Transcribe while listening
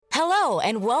Hello,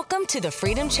 and welcome to the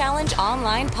Freedom Challenge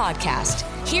online podcast.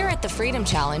 Here at the Freedom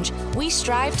Challenge, we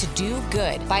strive to do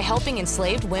good by helping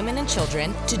enslaved women and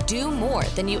children to do more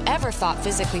than you ever thought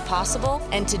physically possible,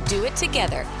 and to do it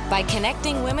together by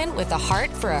connecting women with a heart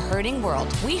for a hurting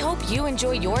world. We hope you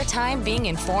enjoy your time being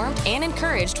informed and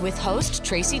encouraged with host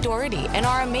Tracy Doherty and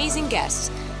our amazing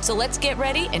guests. So let's get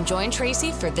ready and join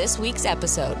Tracy for this week's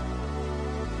episode.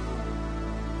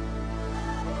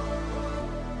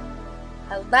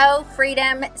 Hello,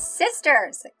 Freedom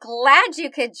Sisters. Glad you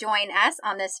could join us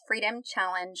on this Freedom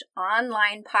Challenge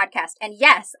online podcast. And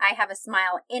yes, I have a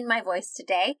smile in my voice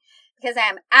today because I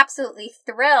am absolutely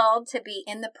thrilled to be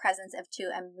in the presence of two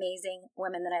amazing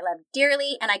women that I love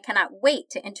dearly, and I cannot wait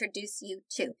to introduce you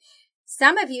to.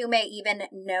 Some of you may even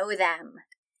know them.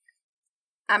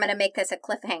 I'm going to make this a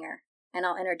cliffhanger, and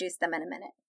I'll introduce them in a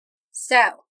minute.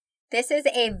 So, this is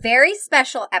a very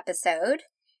special episode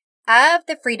of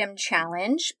the Freedom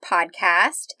Challenge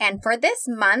podcast. And for this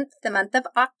month, the month of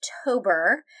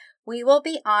October, we will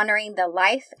be honoring the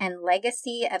life and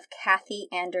legacy of Kathy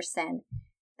Anderson,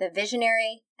 the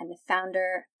visionary and the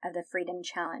founder of the Freedom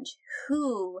Challenge,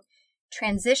 who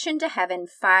transitioned to heaven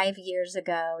 5 years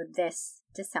ago this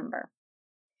December.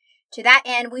 To that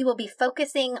end, we will be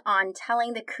focusing on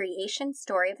telling the creation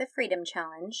story of the Freedom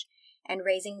Challenge and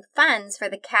raising funds for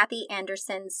the Kathy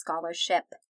Anderson Scholarship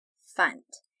Fund.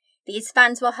 These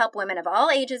funds will help women of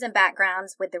all ages and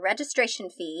backgrounds with the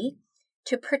registration fee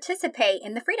to participate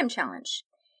in the Freedom Challenge.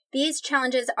 These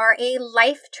challenges are a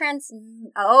life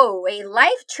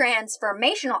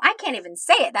transformational, I can't even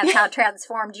say it, that's how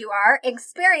transformed you are,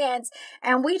 experience,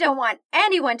 and we don't want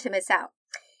anyone to miss out.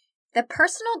 The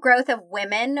personal growth of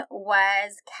women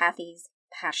was Kathy's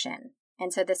passion,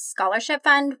 and so this scholarship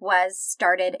fund was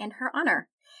started in her honor.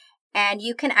 And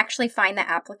you can actually find the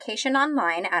application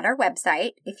online at our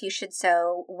website if you should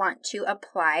so want to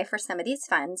apply for some of these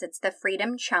funds. It's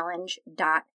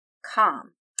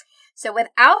thefreedomchallenge.com. So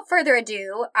without further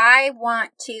ado, I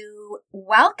want to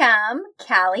welcome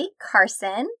Callie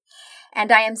Carson.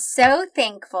 And I am so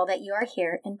thankful that you are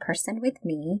here in person with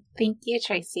me. Thank you,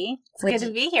 Tracy. It's good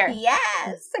to be here.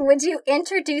 Yes. Would you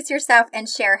introduce yourself and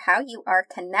share how you are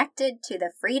connected to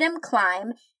the Freedom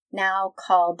Climb, now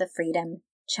called the Freedom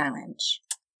Challenge?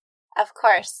 Of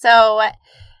course. So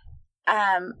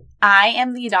I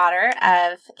am the daughter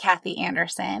of Kathy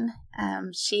Anderson.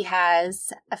 She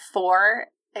has 4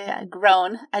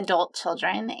 grown adult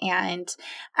children and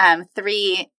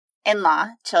 3 in-law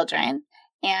children.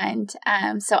 And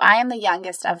so I am the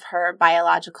youngest of her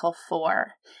biological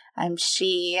 4.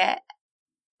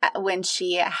 When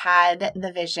she had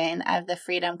the vision of the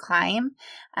Freedom Climb,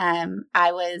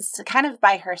 I was kind of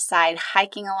by her side,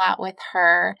 hiking a lot with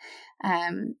her,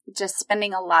 just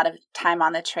spending a lot of time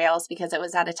on the trails because it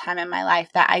was at a time in my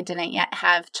life that I didn't yet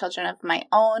have children of my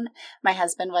own. My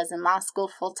husband was in law school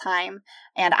full-time,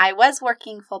 and I was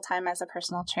working full-time as a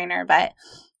personal trainer, but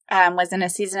was in a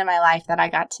season of my life that I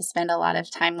got to spend a lot of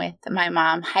time with my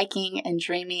mom, hiking and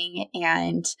dreaming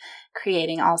and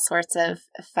creating all sorts of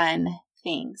fun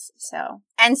things. So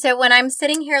when I'm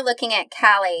sitting here looking at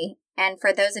Callie, and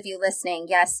for those of you listening,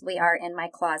 yes, we are in my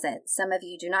closet. Some of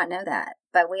you do not know that,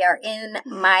 but we are in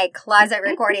my closet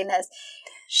recording this.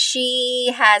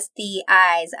 She has the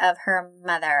eyes of her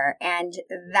mother, and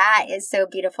that is so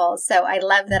beautiful. So I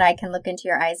love that I can look into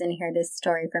your eyes and hear this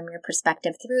story from your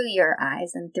perspective through your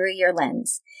eyes and through your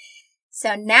lens.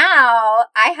 So now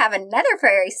I have another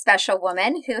very special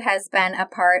woman who has been a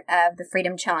part of the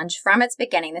Freedom Challenge from its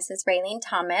beginning. This is Raylene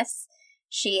Thomas.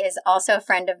 She is also a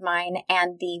friend of mine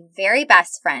and the very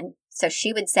best friend, so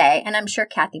she would say, and I'm sure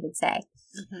Kathy would say,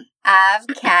 of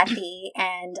Kathy.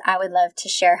 And I would love to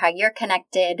share how you're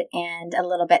connected and a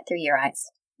little bit through your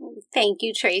eyes. Thank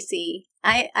you, Tracy.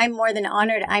 I'm more than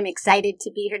honored. I'm excited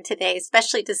to be here today,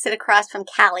 especially to sit across from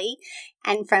Callie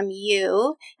and from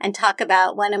you and talk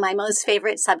about one of my most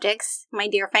favorite subjects, my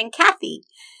dear friend Kathy.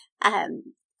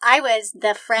 I was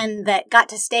the friend that got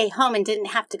to stay home and didn't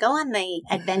have to go on the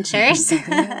adventures,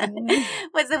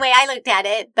 was the way I looked at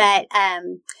it. But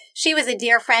she was a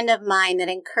dear friend of mine that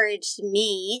encouraged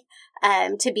me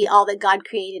to be all that God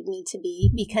created me to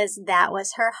be, because that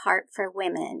was her heart for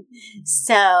women.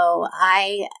 So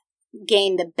I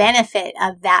gained the benefit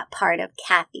of that part of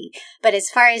Kathy. But as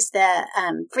far as the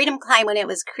Freedom Climb, when it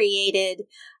was created,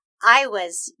 I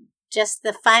was just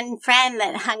the fun friend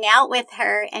that hung out with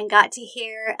her and got to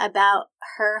hear about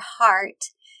her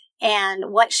heart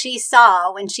and what she saw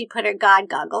when she put her God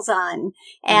goggles on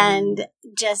and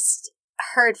just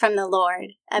heard from the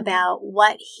Lord about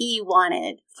what he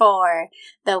wanted for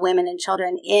the women and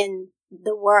children in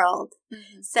the world.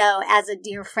 Mm-hmm. So as a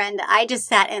dear friend, I just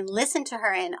sat and listened to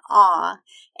her in awe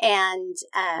and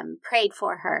prayed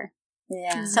for her.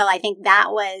 Yeah. So I think that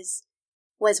was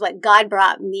what God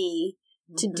brought me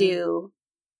to do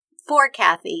for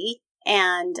Kathy,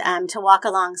 and to walk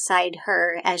alongside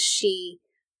her as she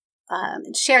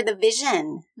shared the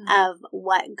vision of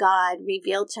what God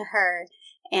revealed to her.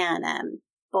 And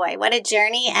boy, what a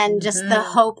journey, and just the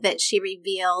hope that she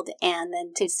revealed, and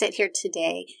then to sit here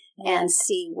today and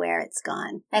see where it's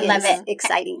gone. I love it.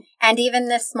 Exciting. And even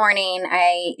this morning,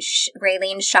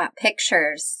 Raylene shot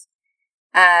pictures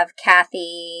of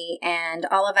Kathy and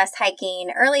all of us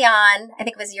hiking early on. I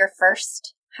think it was your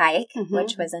first hike,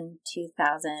 which was in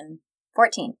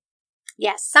 2014.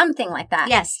 Yes. Something like that.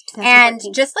 Yes. And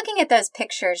just looking at those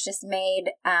pictures just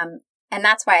made, and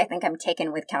that's why I think I'm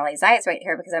taken with Callie's eyes right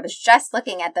here, because I was just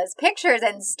looking at those pictures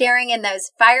and staring in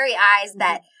those fiery eyes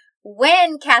that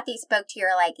when Kathy spoke to you,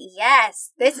 you're like,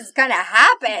 yes, this is going to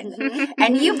happen.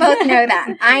 And you both know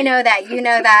that. I know that. You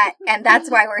know that. And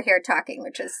that's why we're here talking,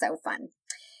 which is so fun.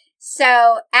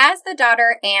 So as the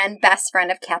daughter and best friend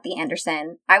of Kathy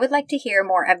Anderson, I would like to hear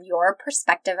more of your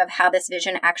perspective of how this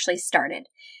vision actually started.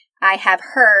 I have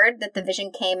heard that the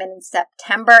vision came in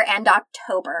September and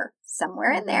October,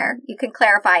 somewhere in there. You can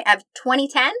clarify, of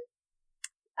 2010?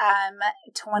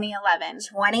 2011.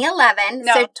 2011.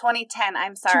 No, so 2010.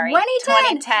 I'm sorry.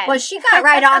 2010. Well, she got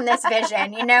right on this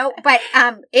vision, but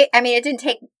it didn't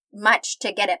take much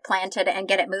to get it planted and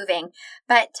get it moving.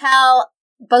 But tell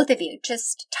both of you,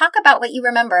 just talk about what you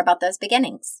remember about those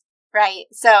beginnings. Right.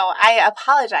 So I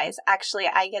apologize. Actually,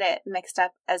 I get it mixed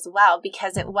up as well,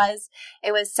 because it was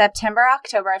September,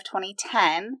 October of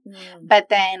 2010, but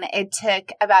then it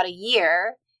took about a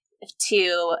year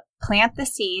to plant the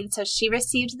seed. So she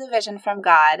received the vision from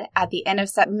God at the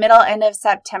middle end of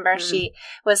September. She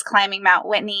was climbing Mount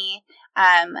Whitney,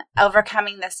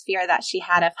 overcoming this fear that she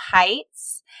had of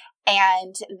heights.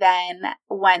 And then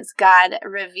once God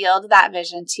revealed that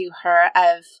vision to her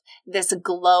of this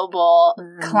global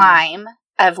climb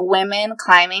of women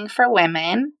climbing for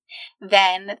women,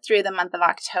 then through the month of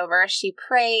October, she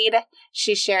prayed,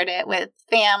 she shared it with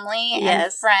family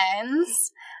and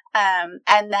friends.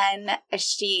 And then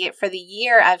for the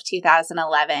year of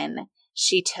 2011,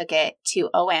 she took it to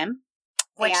OM.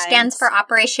 Which stands for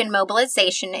Operation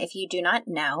Mobilization, if you do not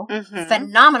know.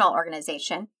 Phenomenal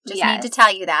organization. Just need to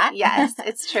tell you that. Yes,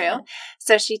 it's true.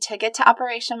 So she took it to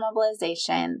Operation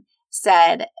Mobilization,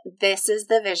 said, this is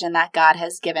the vision that God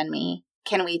has given me.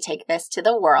 Can we take this to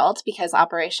the world? Because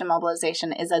Operation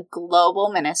Mobilization is a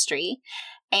global ministry.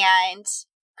 And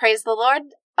praise the Lord,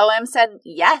 OM said,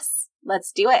 yes,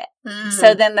 let's do it.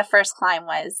 So then the first climb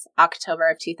was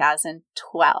October of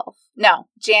 2012. No,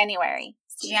 January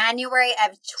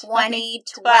of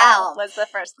 2012 was the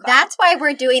first climb. That's why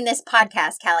we're doing this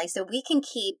podcast, Callie, so we can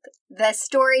keep the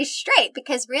story straight,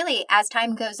 because really, as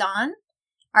time goes on,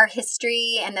 our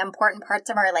history and the important parts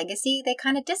of our legacy, they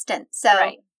kind of distant. So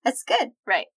that's good.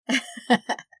 Right.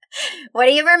 What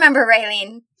do you remember,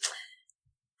 Raylene?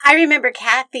 I remember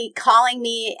Kathy calling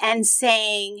me and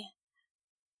saying,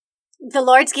 the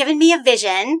Lord's given me a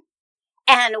vision,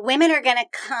 and women are going to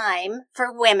climb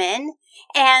for women,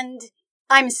 and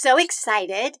I'm so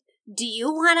excited. Do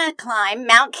you want to climb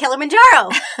Mount Kilimanjaro?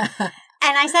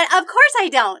 And I said, of course I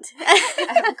don't.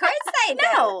 Of course I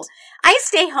don't. No, I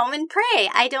stay home and pray.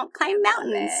 I don't climb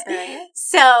mountains.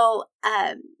 So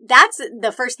that's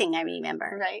the first thing I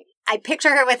remember. Right. I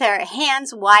picture her with her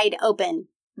hands wide open,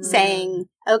 saying,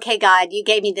 okay, God, you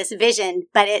gave me this vision,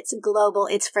 but it's global.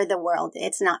 It's for the world.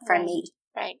 It's not for me.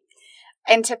 Right.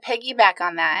 And to piggyback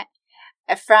on that,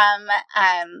 from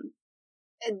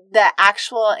the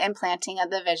actual implanting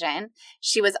of the vision,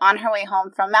 she was on her way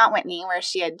home from Mount Whitney, where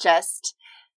she had just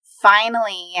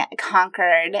finally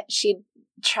conquered. She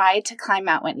tried to climb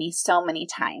Mount Whitney so many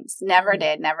times. Never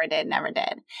did.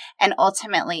 And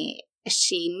ultimately,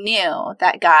 she knew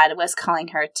that God was calling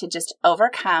her to just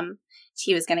overcome.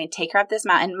 He was going to take her up this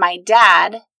mountain. My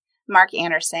dad, Mark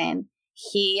Anderson,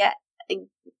 she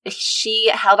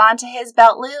held on to his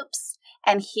belt loops,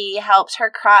 and he helped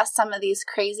her cross some of these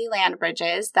crazy land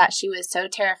bridges that she was so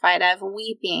terrified of,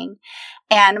 weeping.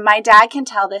 And my dad can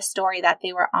tell this story that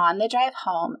they were on the drive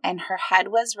home, and her head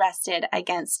was rested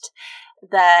against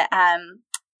the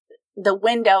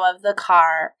window of the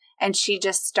car, and she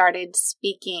just started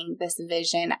speaking this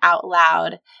vision out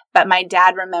loud. But my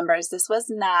dad remembers this was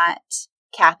not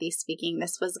Kathy speaking.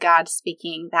 This was God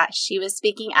speaking, that she was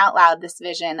speaking out loud this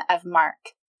vision of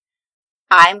Mark.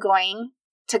 I'm going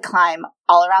to climb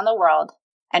all around the world,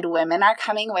 and women are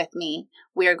coming with me.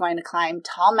 We are going to climb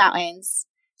tall mountains,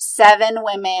 7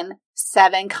 women,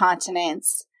 7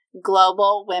 continents,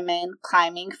 global women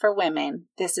climbing for women.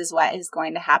 This is what is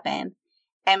going to happen.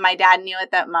 And my dad knew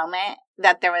at that moment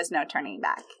that there was no turning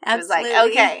back. Absolutely. It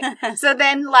was like, okay. So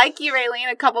then, like you,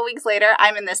 Raylene, a couple weeks later,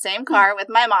 I'm in the same car with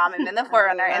my mom. I'm in the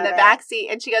 4Runner in the back seat.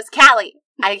 And she goes, Callie,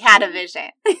 I had a vision.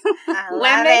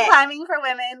 Women climbing for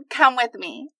women, come with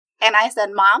me. And I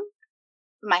said, Mom,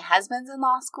 my husband's in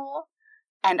law school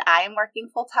and I am working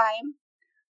full time.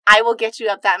 I will get you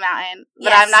up that mountain,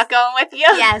 but I'm not going with you.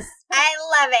 Yes. I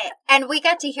love it. And we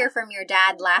got to hear from your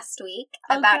dad last week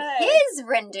about his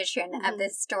rendition of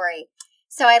this story.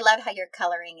 So I love how you're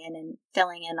coloring in and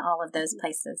filling in all of those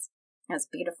places. That's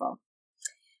beautiful.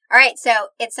 All right. So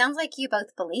it sounds like you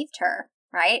both believed her,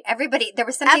 right? Everybody, there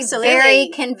was something very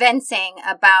convincing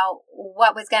about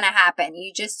what was going to happen.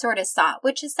 You just sort of saw it,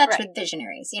 which is such with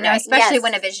visionaries, you know, especially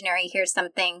when a visionary hears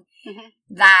something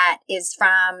that is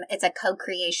it's a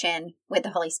co-creation with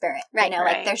the Holy Spirit. Right. You know,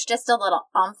 like there's just a little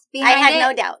oomph behind it. I had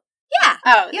no doubt. Yeah.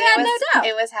 Oh, you had no doubt.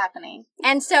 It was happening.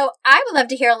 And so I would love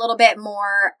to hear a little bit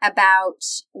more about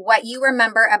what you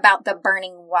remember about the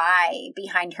burning why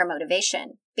behind her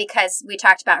motivation, because we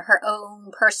talked about her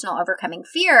own personal overcoming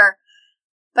fear,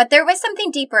 but there was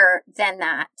something deeper than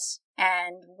that.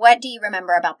 And what do you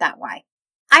remember about that why?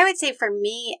 I would say for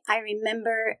me, I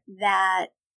remember that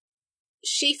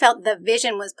she felt the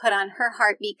vision was put on her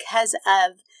heart because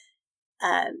of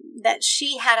that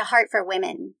she had a heart for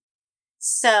women.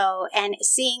 So, and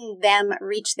seeing them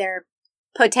reach their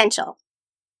potential.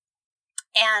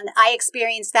 And I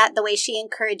experienced that the way she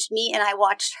encouraged me, and I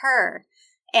watched her.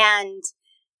 And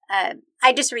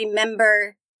I just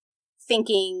remember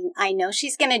thinking, I know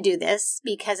she's going to do this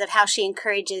because of how she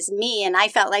encourages me. And I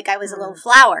felt like I was a little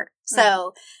flower.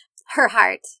 So her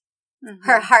heart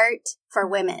for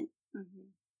women.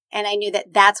 And I knew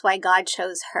that that's why God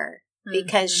chose her,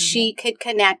 because she could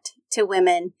connect to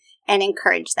women and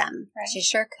encourage them. Right. She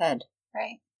sure could.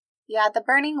 Right. Yeah, the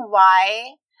burning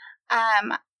why.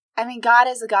 I mean, God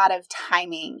is a God of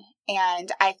timing.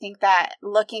 And I think that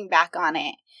looking back on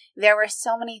it, there were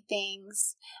so many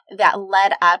things that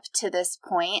led up to this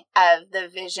point of the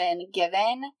vision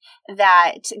given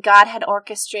that God had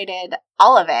orchestrated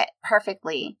all of it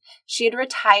perfectly. She had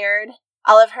retired.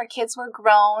 All of her kids were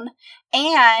grown,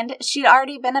 and she'd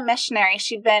already been a missionary.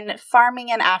 She'd been farming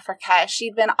in Africa.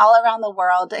 She'd been all around the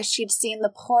world. She'd seen the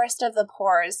poorest of the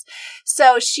poor.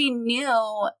 So she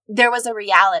knew there was a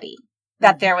reality,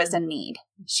 that there was a need.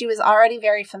 She was already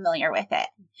very familiar with it.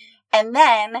 And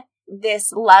then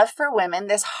this love for women,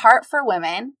 this heart for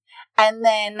women, and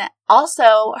then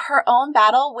also her own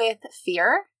battle with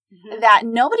fear that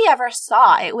nobody ever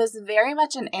saw. It was very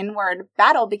much an inward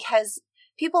battle because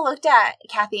people looked at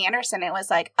Kathy Anderson. It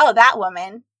was like, oh, that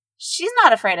woman, she's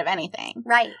not afraid of anything.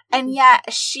 Right. And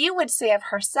yet she would say of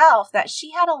herself that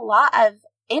she had a lot of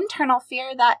internal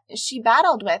fear that she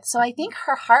battled with. So I think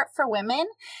her heart for women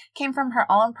came from her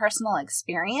own personal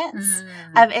experience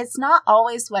of it's not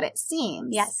always what it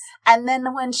seems. Yes. And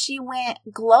then when she went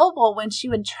global, when she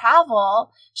would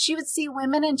travel, she would see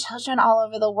women and children all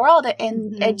over the world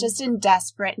just in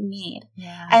desperate need.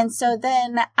 Yeah. And so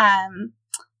then,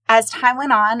 as time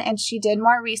went on and she did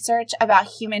more research about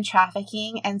human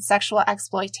trafficking and sexual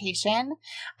exploitation,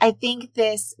 I think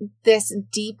this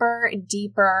deeper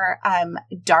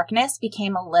darkness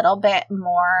became a little bit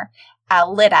more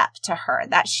lit up to her,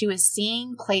 that she was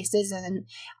seeing places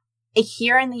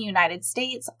here in the United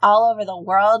States, all over the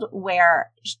world,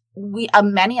 where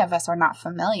many of us are not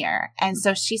familiar. And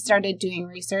so she started doing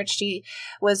research. She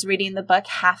was reading the book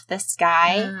Half the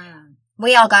Sky.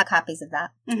 We all got copies of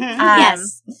that.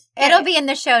 Yes. It'll be in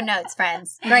the show notes,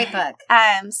 friends. Great book.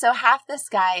 So Half the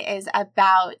Sky is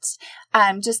about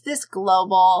just this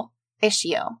global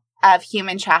issue of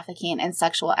human trafficking and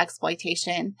sexual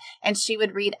exploitation. And she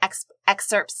would read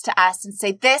excerpts to us and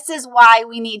say, this is why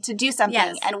we need to do something.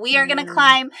 Yes. And we are going to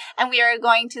climb, and we are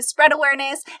going to spread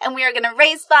awareness, and we are going to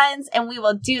raise funds, and we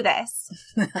will do this.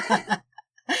 Yes.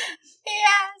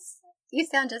 You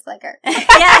sound just like her.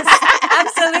 Yes,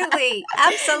 absolutely.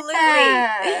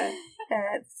 Absolutely.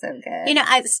 That's so good. You know,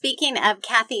 speaking of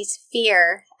Kathy's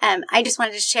fear, I just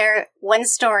wanted to share one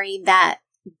story that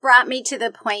brought me to the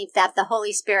point that the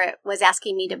Holy Spirit was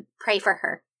asking me to pray for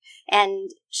her.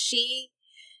 And she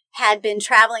had been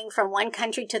traveling from one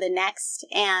country to the next.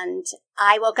 And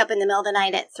I woke up in the middle of the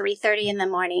night at 3:30 in the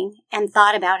morning and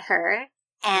thought about her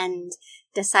and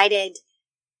decided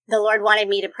the Lord wanted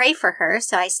me to pray for her.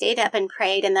 So I stayed up and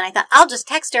prayed. And then I thought, I'll just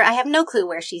text her. I have no clue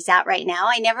where she's at right now.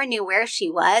 I never knew where she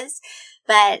was,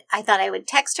 but I thought I would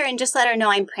text her and just let her know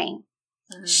I'm praying.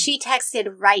 she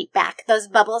texted right back. Those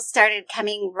bubbles started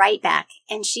coming right back.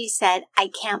 And she said, I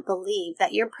can't believe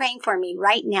that you're praying for me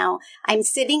right now. I'm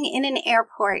sitting in an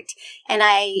airport and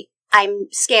I'm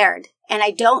scared. And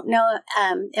I don't know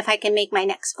if I can make my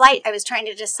next flight. I was trying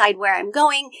to decide where I'm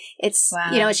going. It's,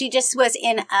 she just was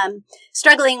in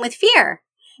struggling with fear.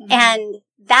 Mm-hmm. And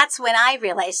that's when I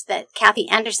realized that Kathy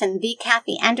Anderson,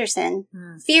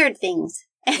 feared things.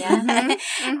 Yeah.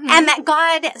 Mm-hmm. And that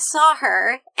God saw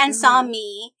her and saw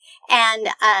me. And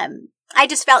I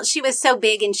just felt she was so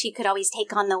big and she could always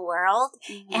take on the world.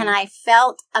 Mm-hmm. And I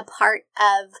felt a part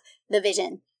of the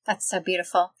vision. That's so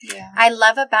beautiful. Yeah. I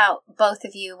love about both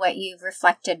of you what you've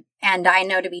reflected, and I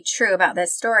know to be true about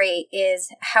this story, is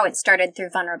how it started through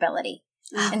vulnerability.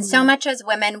 Mm-hmm. And so much as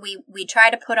women, we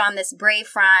try to put on this brave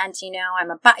front, we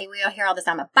all hear all this,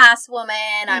 I'm a boss woman,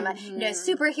 I'm a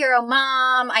superhero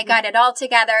mom, I got it all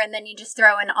together, and then you just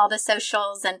throw in all the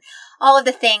socials and all of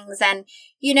the things. And,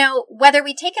 whether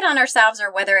we take it on ourselves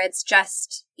or whether it's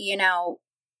just,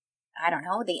 I don't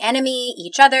know, the enemy,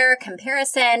 each other,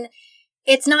 comparison,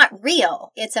 it's not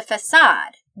real. It's a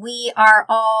facade. We are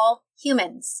all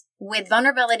humans with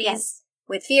vulnerabilities,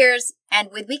 with fears, and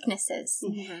with weaknesses.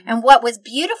 Mm-hmm. And what was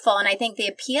beautiful, and I think the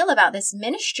appeal about this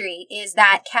ministry, is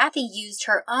that Kathy used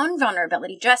her own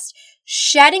vulnerability, just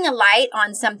shedding a light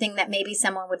on something that maybe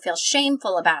someone would feel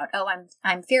shameful about. Oh,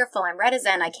 I'm fearful, I'm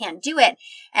reticent, I can't do it.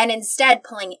 And instead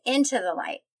pulling into the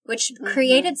light, which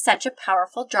created such a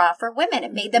powerful draw for women.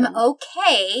 It made them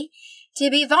okay to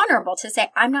be vulnerable, to say,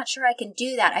 I'm not sure I can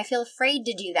do that. I feel afraid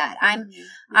to do that.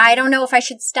 I don't know if I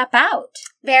should step out.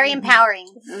 Very empowering.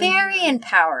 Very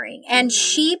empowering. And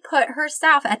she put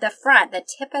herself at the front, the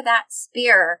tip of that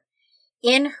spear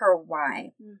in her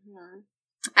why. Mm-hmm.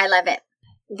 I love it.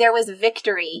 There was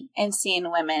victory in seeing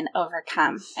women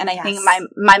overcome. And I think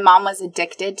my mom was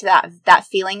addicted to that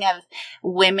feeling of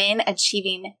women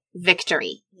achieving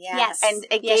victory. Yes. And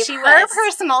it gave her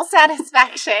personal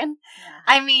satisfaction. Yeah.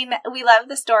 I mean, we love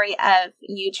the story of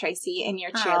you, Tracy, and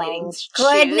your cheerleading shoes.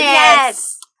 Goodness.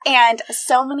 Yes. And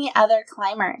so many other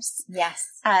climbers.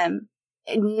 Yes.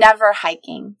 Never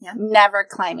hiking, never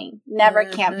climbing, never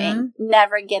camping,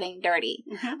 never getting dirty.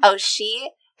 Mm-hmm.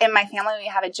 In my family, we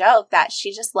have a joke that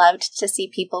she just loved to see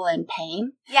people in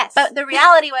pain. Yes. But the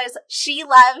reality was she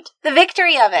loved the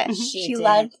victory of it. She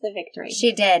loved the victory.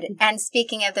 She did. And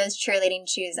speaking of those cheerleading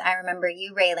shoes, I remember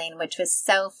you, Raylene, which was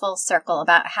so full circle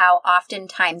about how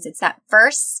oftentimes it's that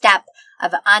first step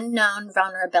of unknown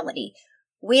vulnerability.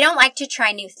 We don't like to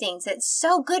try new things. It's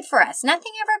so good for us.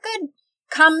 Nothing ever good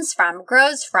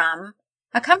grows from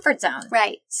a comfort zone.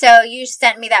 Right. So you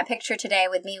sent me that picture today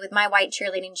with me with my white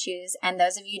cheerleading shoes. And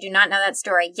those of you who do not know that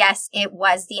story, yes, it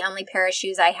was the only pair of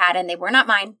shoes I had, and they were not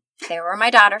mine. They were my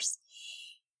daughter's.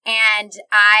 And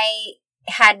I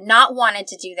had not wanted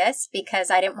to do this because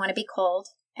I didn't want to be cold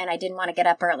and I didn't want to get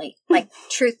up early, like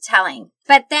truth telling.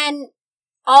 But then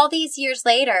all these years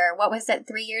later,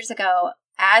 3 years ago,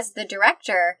 as the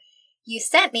director, you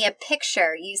sent me a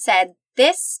picture. You said,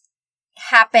 this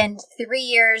happened 3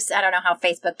 years. I don't know how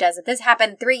Facebook does it. This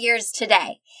happened 3 years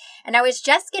today. And I was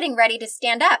just getting ready to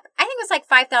stand up. I think it was like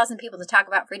 5,000 people to talk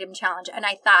about Freedom Challenge. And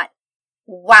I thought,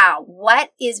 wow,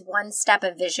 what is one step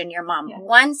of vision, your mom? Yeah.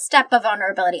 One step of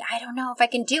vulnerability. I don't know if I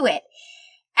can do it.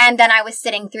 And then I was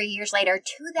sitting 3 years later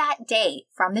to that day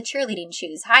from the cheerleading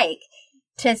shoes hike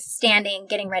to standing,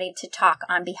 getting ready to talk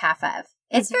on behalf of.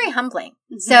 It's very humbling.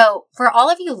 Mm-hmm. So for all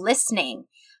of you listening,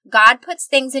 God puts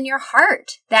things in your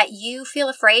heart that you feel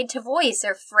afraid to voice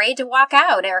or afraid to walk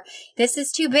out, or this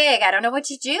is too big, I don't know what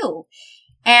to do.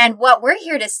 And what we're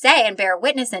here to say and bear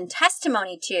witness and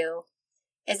testimony to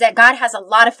is that God has a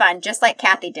lot of fun, just like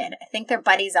Kathy did. I think they're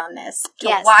buddies on this,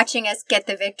 watching us get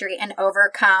the victory and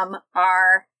overcome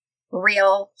our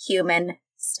real human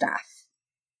stuff.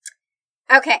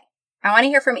 Okay, I want to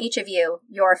hear from each of you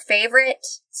your favorite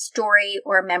story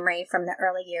or memory from the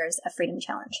early years of Freedom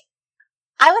Challenge.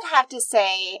 I would have to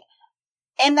say,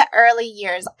 in the early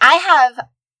years, I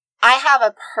have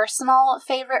a personal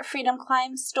favorite Freedom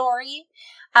Climb story,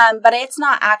 but it's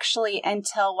not actually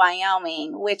until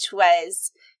Wyoming, which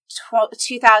was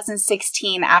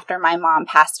 2016 after my mom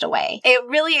passed away. It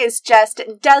really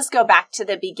does go back to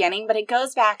the beginning, but it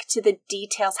goes back to the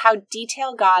details, how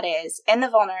detailed God is in the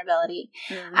vulnerability.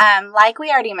 Mm-hmm. Like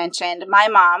we already mentioned, my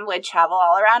mom would travel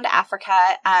all around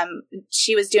Africa.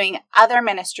 She was doing other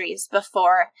ministries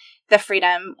before the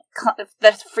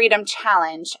Freedom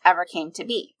Challenge ever came to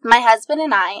be. My husband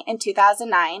and I, in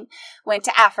 2009, went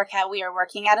to Africa. We were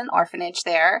working at an orphanage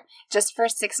there just for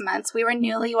 6 months. We were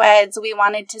newlyweds. We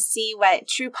wanted to see what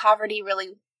true poverty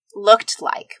really looked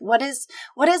like. What is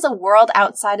a world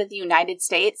outside of the United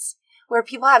States where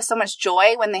people have so much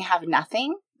joy when they have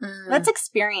nothing. Let's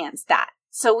experience that.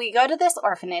 So we go to this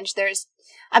orphanage. There's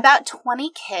about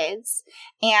 20 kids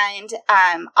and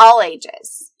all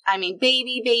ages. I mean,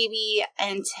 baby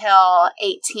until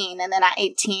 18. And then at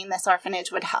 18, this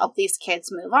orphanage would help these kids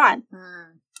move on.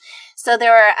 So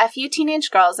there were a few teenage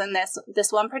girls, and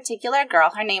this one particular girl,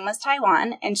 her name was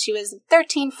Taiwan, and she was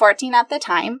 13, 14 at the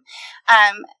time.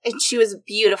 And she was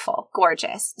beautiful,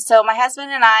 gorgeous. So my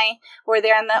husband and I were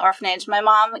there in the orphanage. My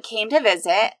mom came to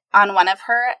visit on one of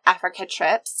her Africa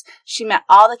trips. She met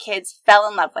all the kids, fell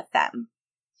in love with them.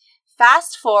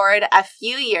 Fast forward a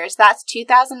few years, that's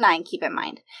 2009, keep in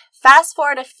mind. Fast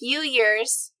forward a few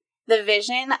years, the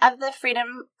vision of the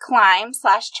Freedom Climb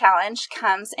 / Challenge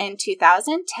comes in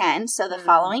 2010, so the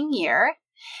following year.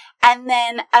 And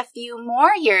then a few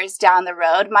more years down the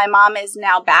road, my mom is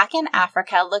now back in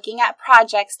Africa looking at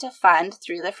projects to fund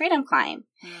through the Freedom Climb.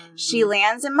 She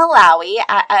lands in Malawi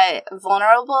at a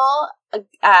vulnerable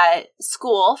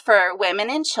school for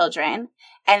women and children.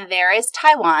 And there is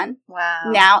Taiwan,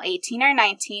 now 18 or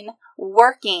 19,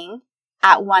 working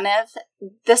at one of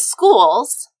the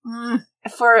schools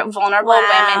for vulnerable women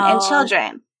and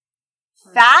children.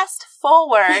 Fast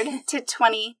forward to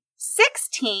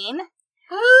 2016,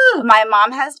 my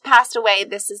mom has passed away.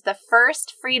 This is the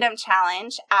first Freedom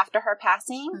Challenge after her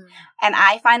passing, and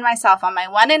I find myself on my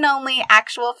one and only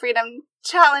actual Freedom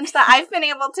Challenge that I've been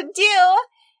able to do.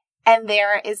 And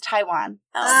there is Taiwan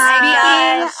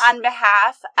speaking on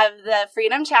behalf of the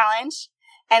Freedom Challenge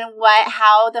and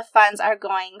how the funds are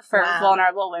going for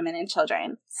vulnerable women and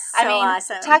children. So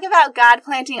awesome. Talk about God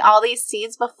planting all these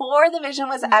seeds before the vision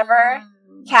was ever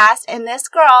cast. And this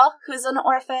girl, who's an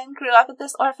orphan, grew up at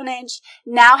this orphanage,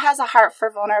 now has a heart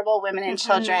for vulnerable women and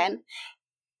children.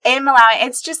 In Malawi,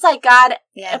 it's just like God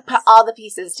put all the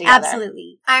pieces together.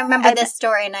 Absolutely. I remember this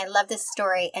story, and I love this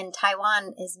story. And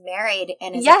Taiwan is married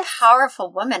and is a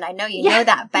powerful woman. I know you know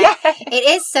that, but it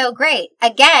is so great.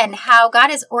 Again, how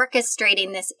God is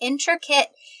orchestrating this intricate,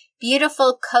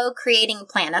 beautiful, co-creating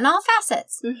plan on all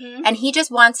facets. And he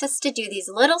just wants us to do these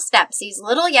little steps, these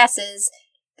little yeses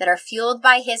that are fueled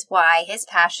by his why, his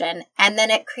passion. And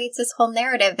then it creates this whole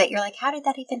narrative that you're like, how did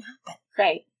that even happen?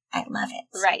 Right. I love it.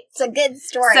 Right. It's a good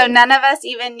story. So none of us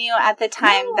even knew at the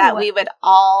time that we would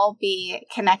all be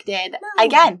connected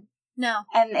again. No.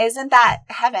 And isn't that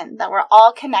heaven, that we're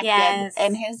all connected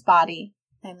in his body?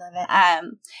 I love it.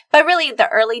 But really, the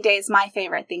early days, my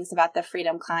favorite things about the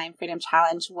Freedom Climb, Freedom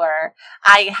Challenge were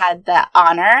I had the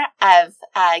honor of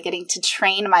getting to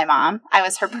train my mom. I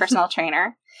was her personal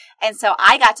trainer. And so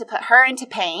I got to put her into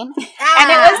pain. And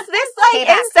it was this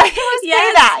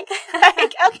payback.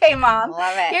 Like, okay, Mom,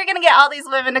 love it. You're going to get all these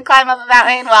women to climb up a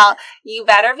mountain. Well, you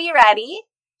better be ready.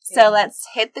 So let's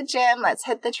hit the gym. Let's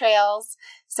hit the trails.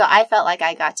 So I felt like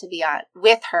I got to be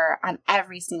with her on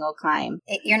every single climb.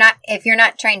 If you're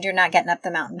not trained, you're not getting up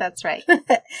the mountain. That's right.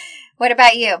 What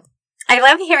about you? I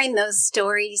love hearing those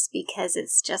stories because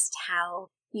it's just how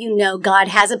God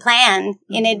has a plan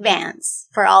in advance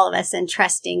for all of us, and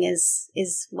trusting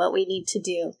is what we need to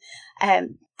do.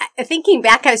 Thinking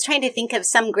back, I was trying to think of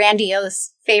some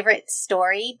grandiose favorite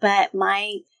story, but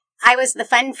I was the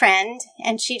fun friend,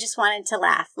 and she just wanted to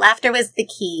laugh. Laughter was the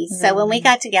key. So when we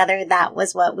got together, that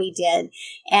was what we did.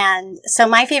 And so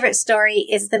my favorite story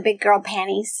is the big girl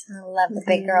panties. I love the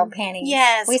big girl panties.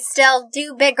 Yes. We still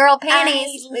do big girl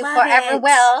panties. We forever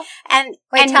will. And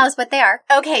tell us what they are.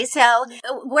 Okay, so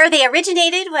where they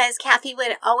originated was Kathy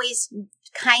would always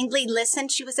kindly listen.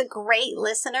 She was a great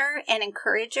listener and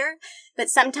encourager, but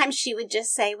sometimes she would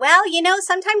just say, well,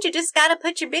 sometimes you just got to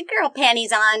put your big girl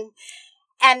panties on.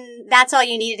 And that's all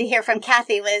you needed to hear from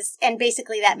Kathy and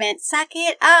basically that meant suck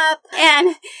it up.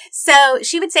 And so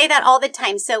she would say that all the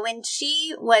time. So when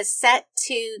she was set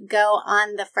to go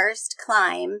on the first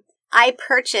climb, I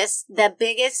purchased the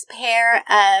biggest pair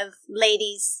of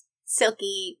ladies'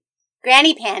 silky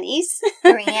granny panties.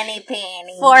 Granny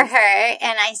panties. For her.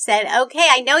 And I said, okay,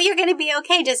 I know you're going to be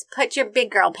okay. Just put your big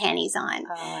girl panties on.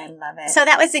 Oh, I love it. So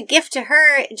that was a gift to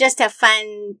her, just a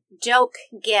fun joke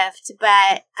gift.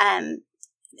 But,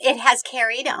 it has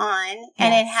carried on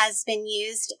and it has been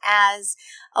used as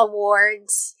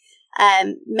awards.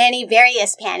 Many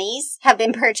various panties have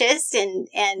been purchased and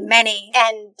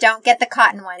don't get the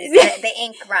cotton ones, the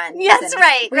ink runs. That's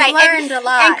right. We learned a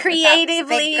lot. And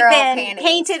creatively been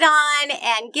painted on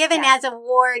and given as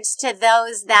awards to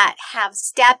those that have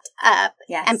stepped up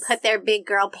and put their big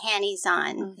girl panties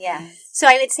on. Yes. So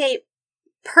I would say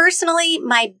personally,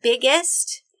 my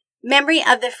biggest memory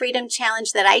of the Freedom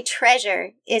Challenge that I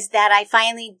treasure is that I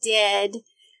finally did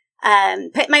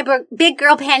put my big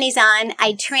girl panties on.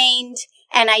 I trained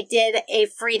and I did a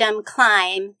Freedom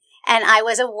Climb. and I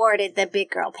was awarded the big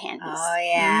girl panties. Oh,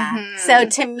 yeah. Mhm. So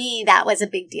to me, that was a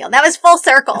big deal. That was full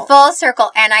circle. Full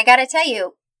circle. And I got to tell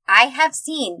you, I have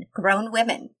seen grown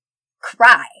women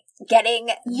cry getting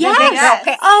the Yes. big girl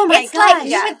panties. Oh my It's like gosh.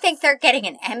 you would think they're getting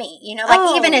an Emmy,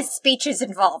 like even a speech is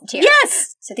involved here.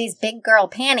 Yes. So these big girl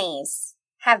panties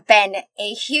have been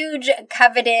a huge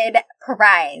coveted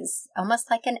prize, almost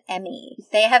like an Emmy.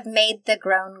 They have made the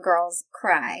grown girls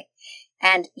cry.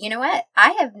 And you know what?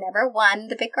 I have never won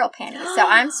the big girl panties, so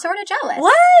I'm sort of jealous.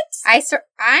 What?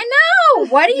 I know.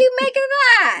 What do you make of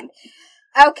that?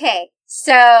 Okay.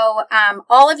 So,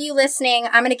 all of you listening,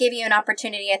 I'm going to give you an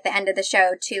opportunity at the end of the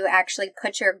show to actually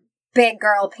put your big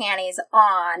girl panties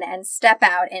on and step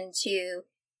out into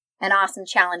an awesome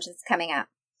challenge that's coming up.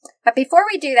 But before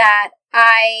we do that,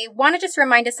 I want to just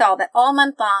remind us all that all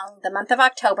month long, the month of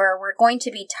October, we're going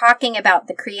to be talking about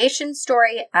the creation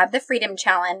story of the Freedom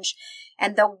Challenge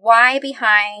and the why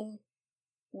behind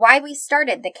why we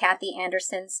started the Kathy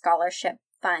Anderson Scholarship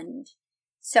Fund.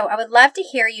 So I would love to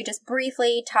hear you just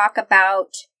briefly talk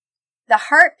about the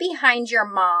heart behind your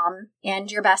mom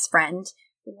and your best friend.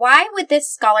 Why would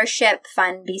this scholarship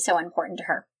fund be so important to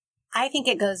her? I think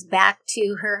it goes back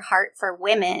to her heart for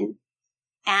women.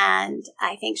 And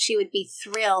I think she would be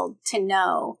thrilled to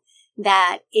know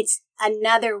that it's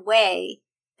another way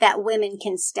that women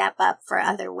can step up for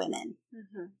other women.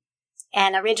 Mm-hmm.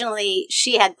 And originally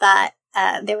she had thought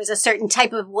there was a certain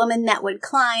type of woman that would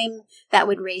climb, that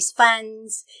would raise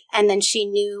funds, and then she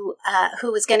knew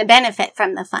who was going to benefit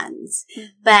from the funds. Mm-hmm.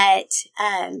 But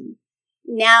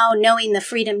now knowing the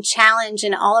Freedom Challenge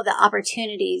and all of the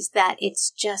opportunities that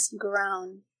it's just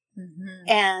grown. Mm-hmm.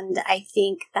 And I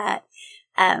think that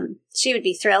she would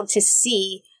be thrilled to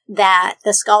see that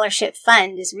the scholarship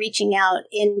fund is reaching out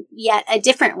in yet a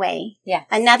different way. Yeah.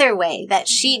 Another way that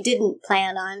she didn't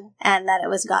plan on and that it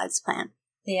was God's plan.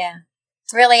 Yeah.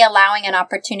 Really allowing an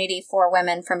opportunity for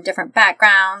women from different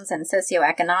backgrounds and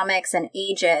socioeconomics and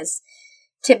ages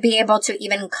to be able to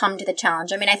even come to the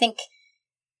challenge. I mean, I think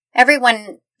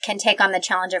everyone can take on the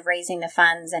challenge of raising the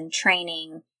funds and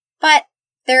training, but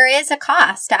there is a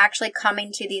cost to actually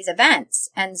coming to these events.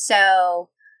 And so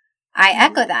I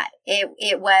echo that.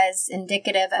 It was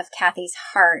indicative of Kathy's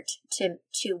heart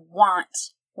to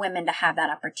want women to have that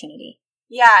opportunity.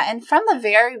 Yeah, and from the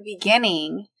very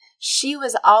beginning, she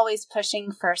was always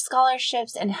pushing for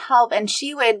scholarships and help, and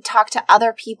she would talk to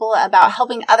other people about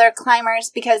helping other climbers,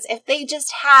 because if they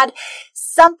just had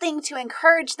something to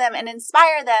encourage them and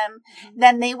inspire them,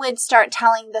 then they would start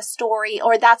telling the story,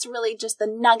 or that's really just the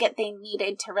nugget they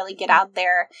needed to really get out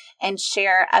there and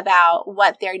share about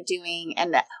what they're doing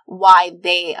and why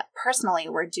they personally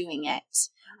were doing it.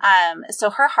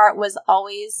 So her heart was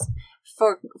always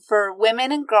for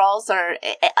women and girls, or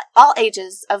all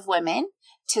ages of women,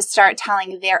 to start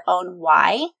telling their own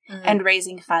why and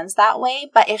raising funds that way.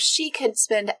 But if she could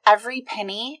spend every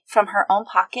penny from her own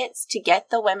pockets to get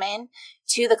the women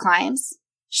to the climbs,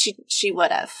 she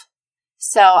would have.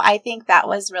 So I think that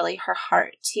was really her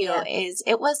heart too.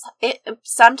 Yeah.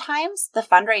 Sometimes the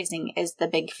fundraising is the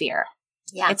big fear.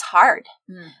 Yeah. It's hard.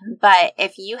 Mm-hmm. But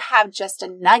if you have just a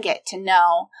nugget to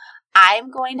know,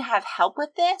 I'm going to have help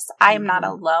with this. I'm not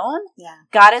alone. Yeah.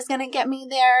 God is going to get me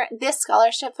there. This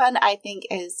scholarship fund, I think,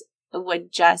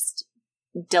 would just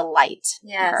delight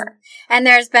her. And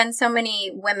there's been so many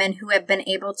women who have been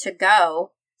able to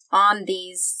go on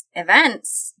these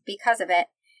events because of it.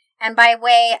 And by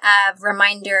way of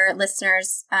reminder,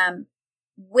 listeners,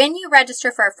 when you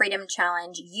register for a Freedom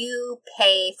Challenge, you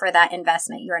pay for that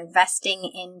investment. You're investing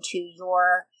into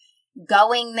your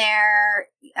going there,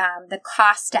 the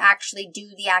cost to actually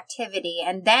do the activity,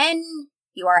 and then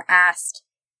you are asked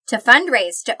to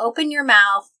fundraise, to open your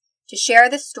mouth, to share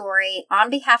the story on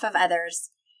behalf of others.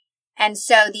 And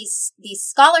so these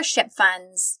scholarship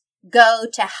funds go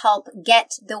to help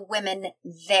get the women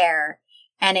there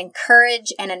and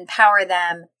encourage and empower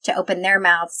them to open their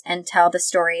mouths and tell the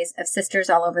stories of sisters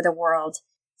all over the world.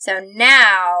 So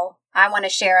now I want to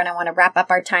share, and I want to wrap up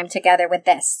our time together with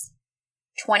this.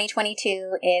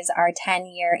 2022 is our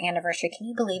 10-year anniversary. Can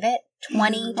you believe it?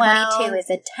 2022 is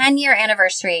a 10-year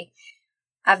anniversary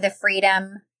of the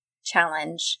Freedom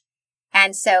Challenge.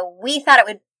 And so we thought it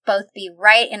would both be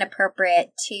right and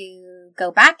appropriate to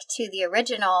go back to the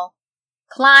original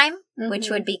climb, which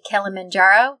would be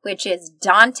Kilimanjaro, which is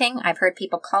daunting. I've heard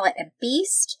people call it a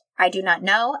beast. I do not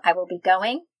know. I will be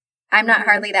going. I'm not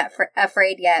hardly that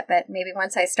afraid yet, but maybe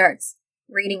once I start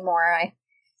reading more,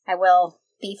 I will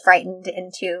be frightened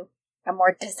into a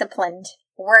more disciplined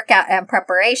workout and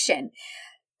preparation.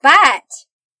 But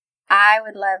I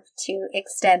would love to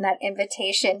extend that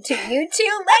invitation to you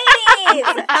two ladies.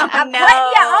 I'm putting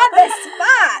you on the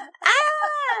spot.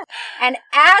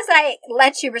 I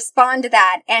let you respond to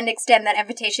that and extend that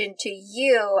invitation to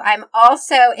you, I'm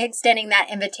also extending that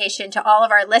invitation to all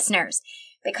of our listeners,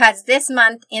 because this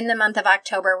month, in the month of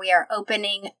October, we are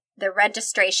opening the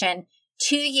registration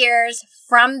 2 years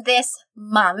from this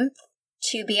month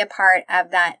to be a part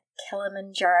of that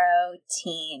Kilimanjaro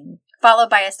team, followed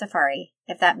by a safari,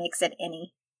 if that makes it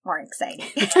any more exciting.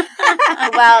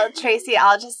 Well, Tracy,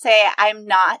 I'll just say I'm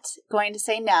not going to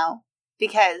say no,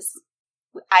 because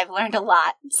I've learned a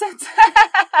lot since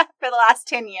for the last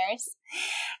 10 years.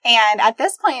 And at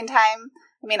this point in time,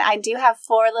 I mean, I do have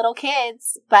 4 little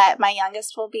kids, but my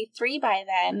youngest will be 3 by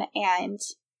then. And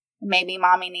maybe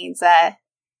mommy needs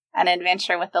an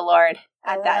adventure with the Lord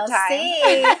at that time.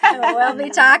 See. We'll be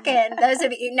talking. Those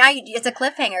of you now, it's a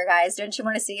cliffhanger, guys. Don't you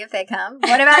want to see if they come?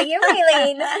 What about you,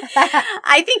 Raylene?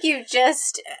 I think you've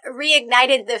just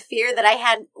reignited the fear that I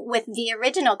had with the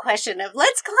original question of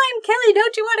 "Let's climb, Kelly.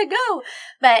 Don't you want to go?"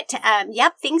 But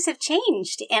yep, things have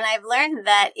changed, and I've learned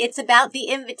that it's about the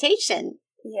invitation.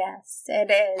 Yes,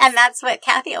 it is. And that's what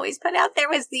Kathy always put out there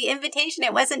was the invitation.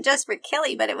 It wasn't just for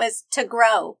Kelly, but it was to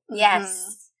grow.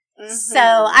 Yes. Mm-hmm. So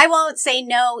I won't say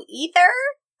no either.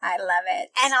 I love it.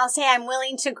 And I'll say I'm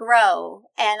willing to grow,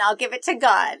 and I'll give it to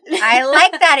God. I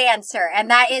like that answer. And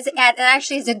that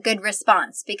actually is a good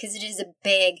response, because it is a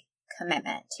big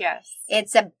commitment. Yes.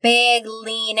 It's a big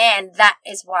lean in. That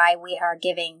is why we are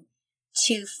giving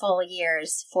 2 full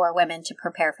years for women to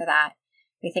prepare for that.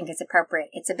 We think it's appropriate.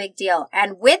 It's a big deal.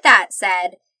 And with that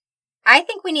said, I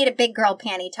think we need a big girl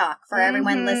panty talk for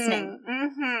everyone listening.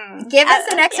 Mm-hmm. Give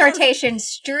us an exhortation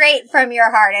straight from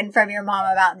your heart and from your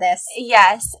mom about this.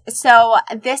 Yes. So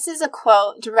this is a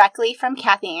quote directly from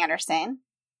Kathy Anderson.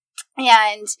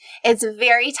 And it's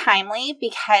very timely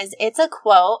because it's a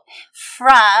quote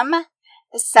from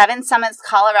Seven Summits,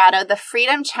 Colorado, the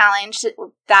Freedom Challenge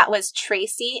that was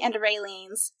Tracy and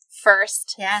Raylene's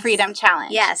first Freedom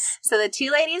Challenge. Yes. So the 2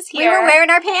 ladies here. We were wearing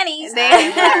our panties.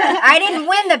 I didn't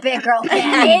win the big girl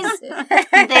panties.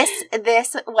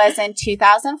 This was in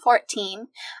 2014.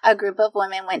 A group of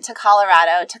women went to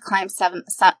Colorado to climb 7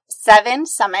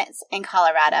 summits in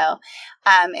Colorado.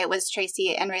 It was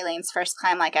Tracy and Raylene's first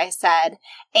climb, like I said.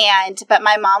 But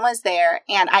my mom was there,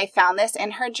 and I found this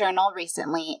in her journal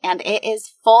recently, and it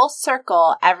is full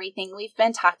circle everything we've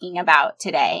been talking about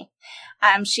today.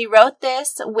 She wrote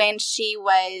this when she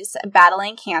was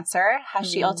battling cancer, how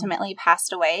she ultimately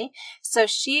passed away. So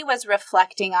she was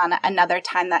reflecting on another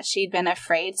time that she'd been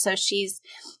afraid. So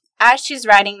as she's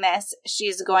writing this,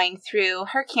 she's going through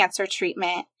her cancer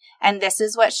treatment. And this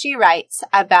is what she writes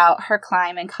about her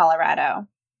climb in Colorado.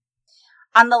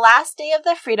 On the last day of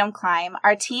the Freedom Climb,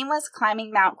 our team was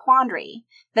climbing Mount Quandary.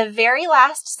 The very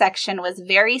last section was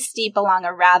very steep along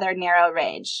a rather narrow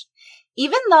ridge.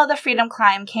 Even though the Freedom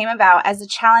Climb came about as a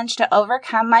challenge to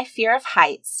overcome my fear of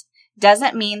heights,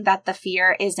 doesn't mean that the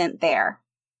fear isn't there.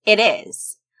 It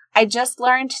is. I just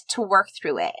learned to work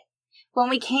through it. When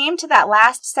we came to that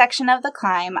last section of the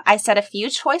climb, I said a few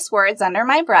choice words under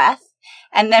my breath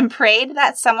and then prayed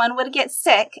that someone would get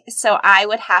sick so I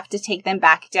would have to take them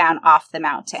back down off the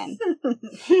mountain.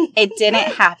 It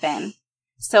didn't happen.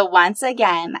 So once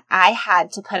again, I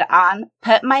had to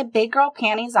put my big girl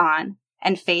panties on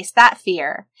and face that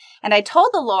fear. And I told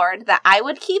the Lord that I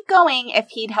would keep going if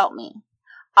He'd help me.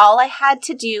 All I had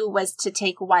to do was to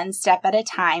take one step at a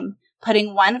time,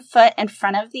 putting one foot in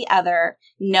front of the other,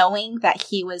 knowing that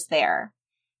He was there.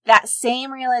 That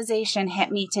same realization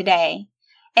hit me today.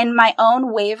 In my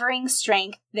own wavering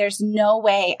strength, there's no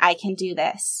way I can do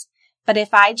this. But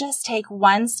if I just take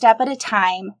one step at a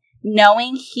time,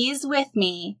 knowing He's with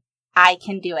me, I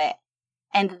can do it.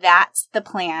 And that's the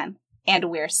plan.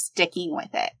 And we're sticking with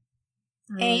it.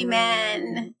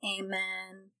 Amen.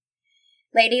 Amen.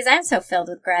 Ladies, I'm so filled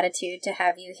with gratitude to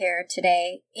have you here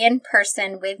today in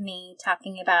person with me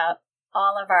talking about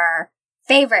all of our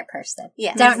favorite person.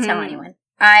 Yes. Don't tell anyone.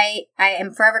 I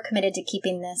am forever committed to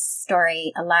keeping this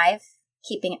story alive,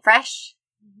 keeping it fresh,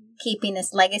 keeping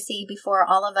this legacy before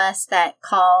all of us that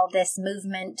call this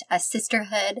movement a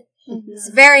sisterhood. It's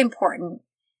very important.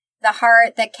 The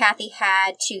heart that Kathy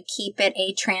had to keep it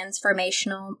a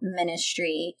transformational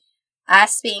ministry,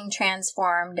 us being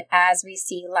transformed as we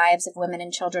see lives of women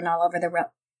and children all over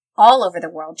the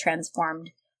world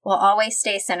transformed, will always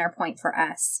stay center point for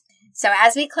us. So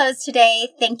as we close today,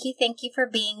 thank you for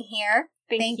being here.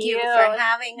 Thank you for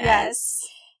having us. Yes.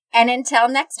 And until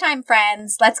next time,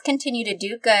 friends, let's continue to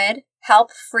do good,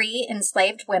 help free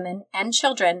enslaved women and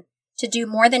children to do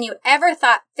more than you ever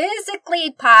thought physically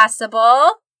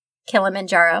possible.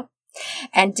 Kilimanjaro,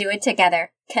 and do it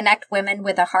together. Connect women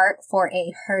with a heart for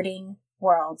a hurting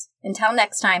world. Until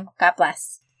next time, God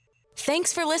bless.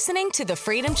 Thanks for listening to the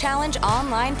Freedom Challenge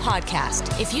online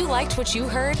podcast. If you liked what you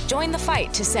heard, join the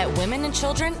fight to set women and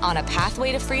children on a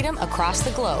pathway to freedom across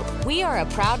the globe. We are a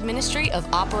proud ministry of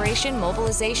Operation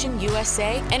Mobilization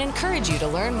USA and encourage you to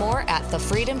learn more at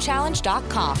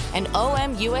thefreedomchallenge.com and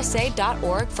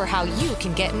omusa.org for how you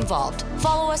can get involved.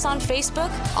 Follow us on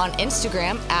Facebook, on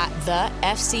Instagram at the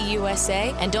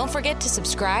FCUSA, and don't forget to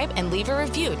subscribe and leave a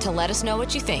review to let us know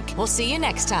what you think. We'll see you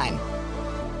next time.